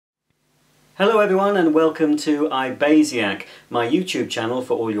Hello everyone and welcome to Ibaisaic, my YouTube channel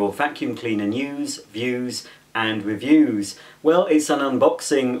for all your vacuum cleaner news, views and reviews. Well, it's an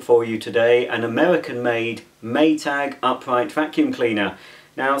unboxing for you today, an American-made Maytag upright vacuum cleaner.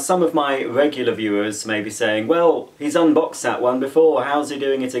 Now, some of my regular viewers may be saying, well, he's unboxed that one before, how's he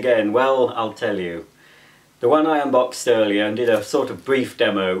doing it again? Well, I'll tell you. The one I unboxed earlier and did a sort of brief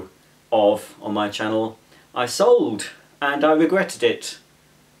demo of on my channel, I sold and I regretted it.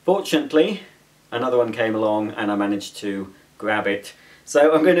 Fortunately, another one came along and I managed to grab it.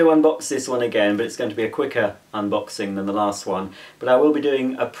 So I'm going to unbox this one again, but it's going to be a quicker unboxing than the last one. But I will be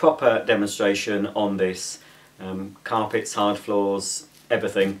doing a proper demonstration on this. Carpets, hard floors,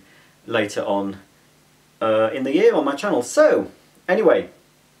 everything later on in the year on my channel. So, anyway,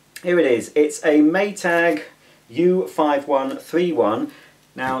 here it is. It's a Maytag U5131.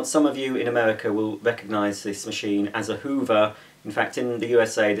 Now, some of you in America will recognise this machine as a Hoover. In fact, in the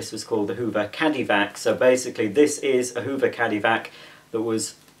USA this was called the Hoover Caddy Vac. So basically this is a Hoover Caddy Vac that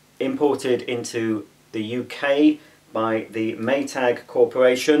was imported into the UK by the Maytag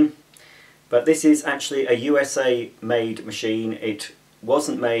Corporation. But this is actually a USA made machine. It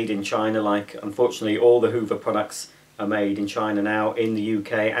wasn't made in China, like unfortunately all the Hoover products are made in China now, in the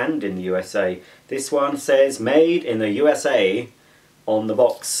UK and in the USA. This one says made in the USA on the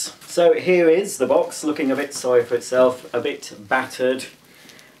box. So here is the box, looking a bit sorry for itself, a bit battered.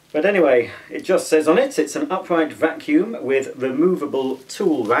 But anyway, it just says on it, it's an upright vacuum with removable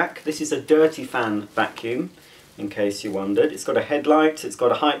tool rack. This is a dirty fan vacuum, in case you wondered. It's got a headlight, it's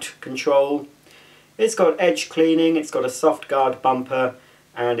got a height control, it's got edge cleaning, it's got a soft guard bumper,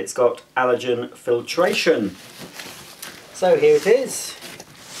 and it's got allergen filtration. So here it is.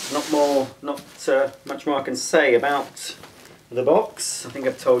 Not much more I can say about the box. I think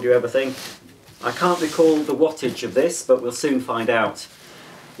I've told you everything. I can't recall the wattage of this, but we'll soon find out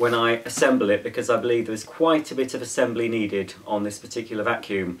when I assemble it, because I believe there's quite a bit of assembly needed on this particular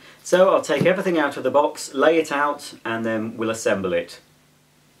vacuum. So I'll take everything out of the box, lay it out, and then we'll assemble it.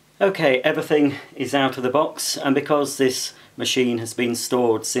 Okay, everything is out of the box, and because this machine has been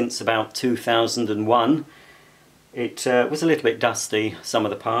stored since about 2001, it was a little bit dusty, some of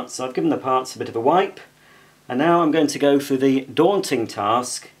the parts, so I've given the parts a bit of a wipe. And now I'm going to go through the daunting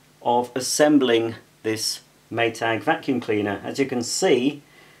task of assembling this Maytag vacuum cleaner. As you can see,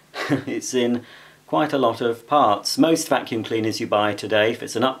 it's in quite a lot of parts. Most vacuum cleaners you buy today, if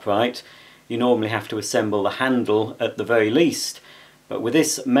it's an upright, you normally have to assemble the handle at the very least. But with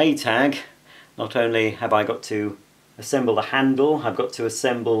this Maytag, not only have I got to assemble the handle, I've got to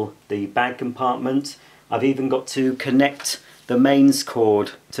assemble the bag compartment, I've even got to connect the mains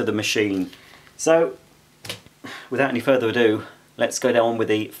cord to the machine. So, without any further ado, let's go down with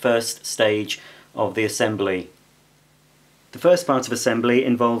the first stage of the assembly. The first part of assembly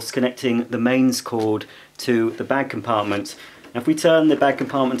involves connecting the mains cord to the bag compartment. Now, if we turn the bag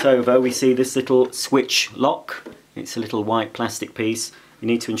compartment over, we see this little switch lock. It's a little white plastic piece. We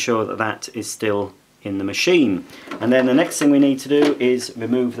need to ensure that that is still in the machine. And then the next thing we need to do is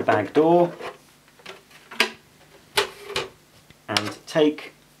remove the bag door and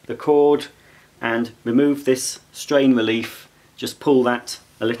take the cord and remove this strain relief. Just pull that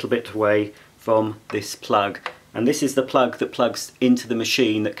a little bit away from this plug. And this is the plug that plugs into the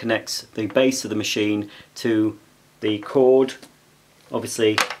machine, that connects the base of the machine to the cord.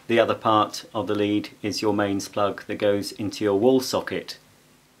 Obviously the other part of the lead is your mains plug that goes into your wall socket.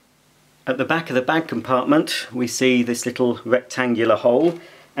 At the back of the bag compartment we see this little rectangular hole,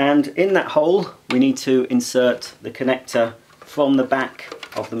 and in that hole we need to insert the connector from the back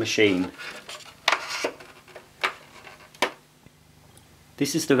of the machine.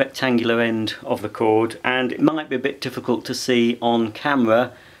 This is the rectangular end of the cord, and it might be a bit difficult to see on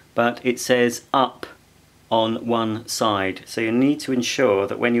camera, but it says up on one side. So you need to ensure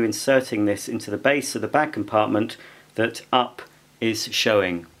that when you're inserting this into the base of the bag compartment, that up is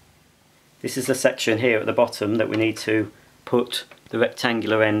showing. This is the section here at the bottom that we need to put the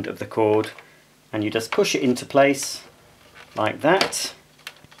rectangular end of the cord, and you just push it into place like that.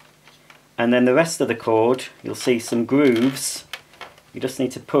 And then the rest of the cord, you'll see some grooves. You just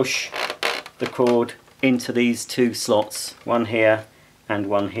need to push the cord into these two slots, one here and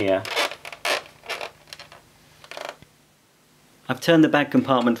one here. I've turned the bag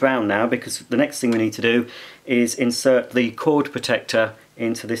compartment round now, because the next thing we need to do is insert the cord protector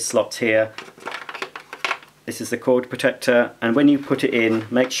into this slot here. This is the cord protector, and when you put it in,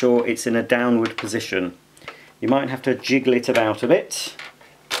 make sure it's in a downward position. You might have to jiggle it about a bit.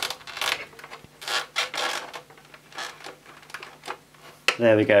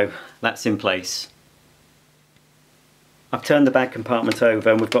 There we go, that's in place. I've turned the bag compartment over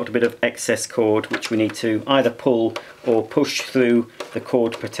and we've got a bit of excess cord which we need to either pull or push through the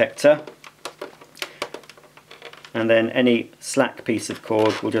cord protector. And then any slack piece of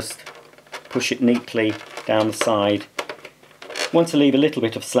cord, we'll just push it neatly down the side. We want to leave a little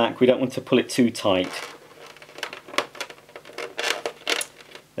bit of slack, we don't want to pull it too tight.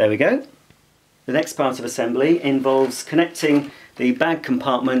 There we go. The next part of assembly involves connecting the bag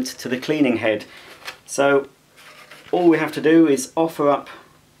compartment to the cleaning head. So all we have to do is offer up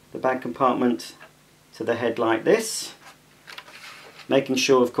the bag compartment to the head like this, making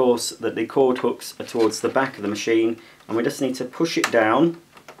sure of course that the cord hooks are towards the back of the machine, and we just need to push it down.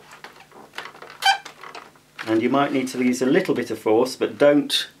 And you might need to use a little bit of force, but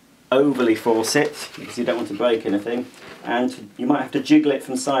don't overly force it because you don't want to break anything. And you might have to jiggle it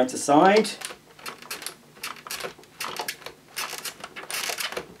from side to side.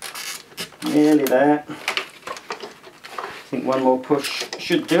 Nearly there. I think one more push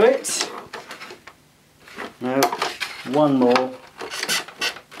should do it. No, one more.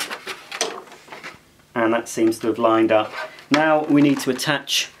 And that seems to have lined up. Now we need to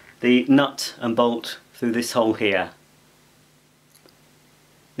attach the nut and bolt through this hole here.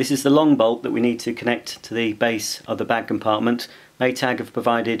 This is the long bolt that we need to connect to the base of the bag compartment. Maytag have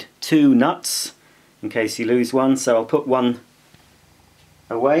provided 2 nuts in case you lose one, so I'll put one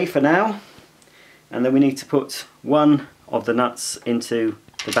away for now. And then we need to put one of the nuts into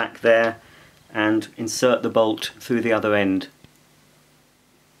the back there and insert the bolt through the other end.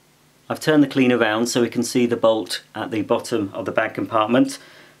 I've turned the cleaner around so we can see the bolt at the bottom of the bag compartment,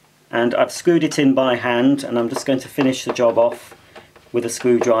 and I've screwed it in by hand, and I'm just going to finish the job off with a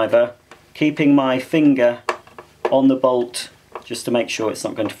screwdriver, keeping my finger on the bolt just to make sure it's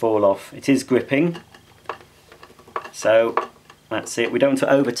not going to fall off. It is gripping, so that's it. We don't want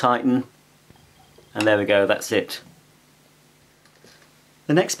to over tighten, and there we go, that's it.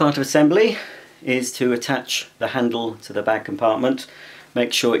 The next part of assembly is to attach the handle to the bag compartment.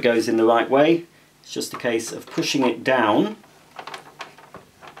 Make sure it goes in the right way. It's just a case of pushing it down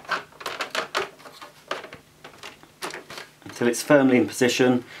until it's firmly in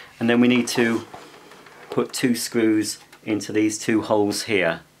position, and then we need to put 2 screws into these 2 holes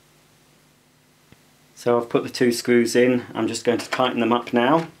here. So I've put the 2 screws in. I'm just going to tighten them up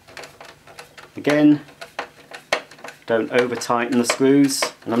now. Again, don't over tighten the screws,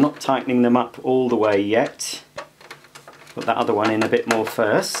 and I'm not tightening them up all the way yet. Put that other one in a bit more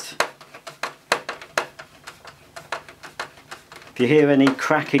first. If you hear any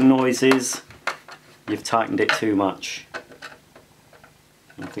cracking noises, you've tightened it too much.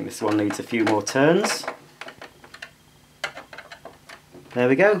 I think this one needs a few more turns. There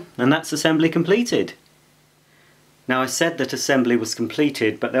we go, and that's assembly completed. Now I said that assembly was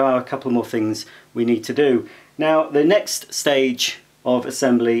completed, but there are a couple more things we need to do. Now the next stage of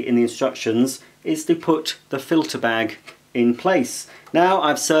assembly in the instructions is to put the filter bag in place. Now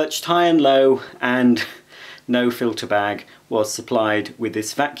I've searched high and low, and no filter bag was supplied with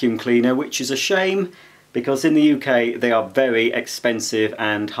this vacuum cleaner, which is a shame because in the UK they are very expensive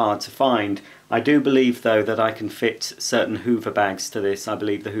and hard to find. I do believe though that I can fit certain Hoover bags to this. I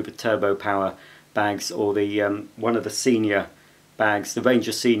believe the Hoover Turbo Power bags, or the one of the senior bags, the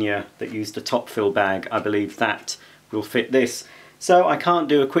Ranger Senior that used a top fill bag, I believe that will fit this. So I can't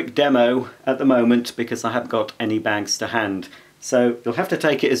do a quick demo at the moment because I haven't got any bags to hand. So you'll have to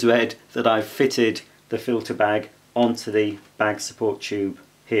take it as read that I've fitted the filter bag onto the bag support tube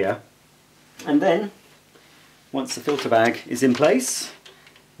here. And then once the filter bag is in place,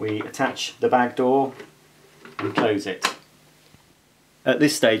 we attach the bag door and close it. At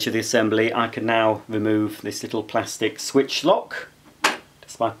this stage of the assembly I can now remove this little plastic switch lock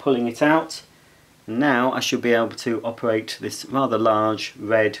just by pulling it out. And now I should be able to operate this rather large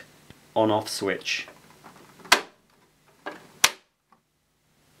red on-off switch.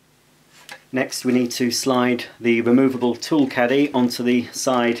 Next we need to slide the removable tool caddy onto the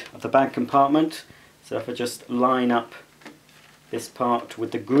side of the bag compartment. So if I just line up this part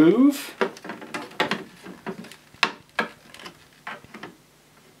with the groove,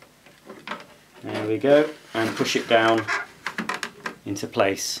 there we go, and push it down into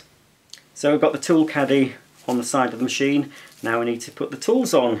place. So we've got the tool caddy on the side of the machine. Now we need to put the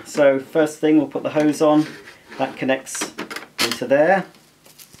tools on. So first thing, we'll put the hose on. That connects into there.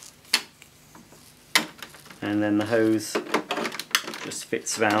 And then the hose just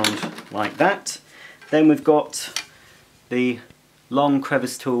fits round like that. Then we've got the long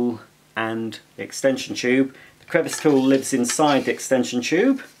crevice tool and the extension tube. The crevice tool lives inside the extension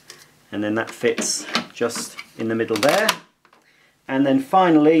tube, and then that fits just in the middle there. And then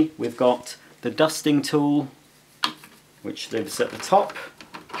finally we've got the dusting tool which lives at the top.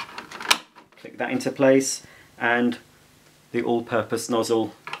 Click that into place, and the all-purpose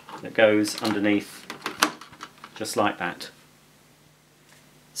nozzle that goes underneath, just like that.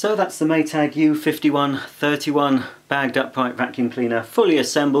 So that's the Maytag U5131 bagged upright vacuum cleaner, fully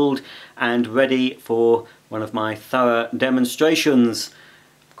assembled and ready for one of my thorough demonstrations.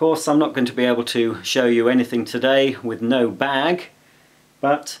 Of course, I'm not going to be able to show you anything today with no bag,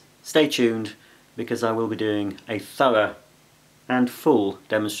 but stay tuned because I will be doing a thorough and full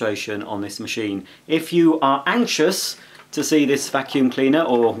demonstration on this machine. If you are anxious to see this vacuum cleaner,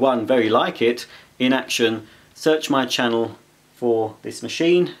 or one very like it, in action, search my channel for this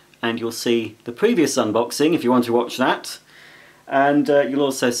machine and you'll see the previous unboxing if you want to watch that, and you'll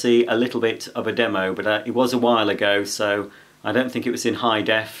also see a little bit of a demo, but it was a while ago, so I don't think it was in high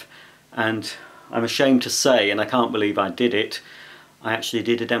def, and I'm ashamed to say, and I can't believe I did it, I actually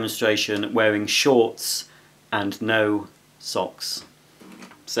did a demonstration wearing shorts and no socks.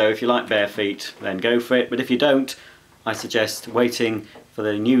 So if you like bare feet, then go for it, but if you don't, I suggest waiting for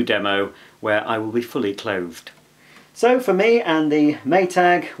the new demo where I will be fully clothed. So for me and the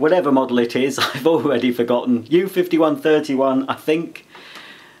Maytag, whatever model it is, I've already forgotten, U5131 I think,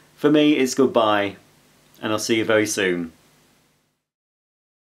 for me it's goodbye, and I'll see you very soon.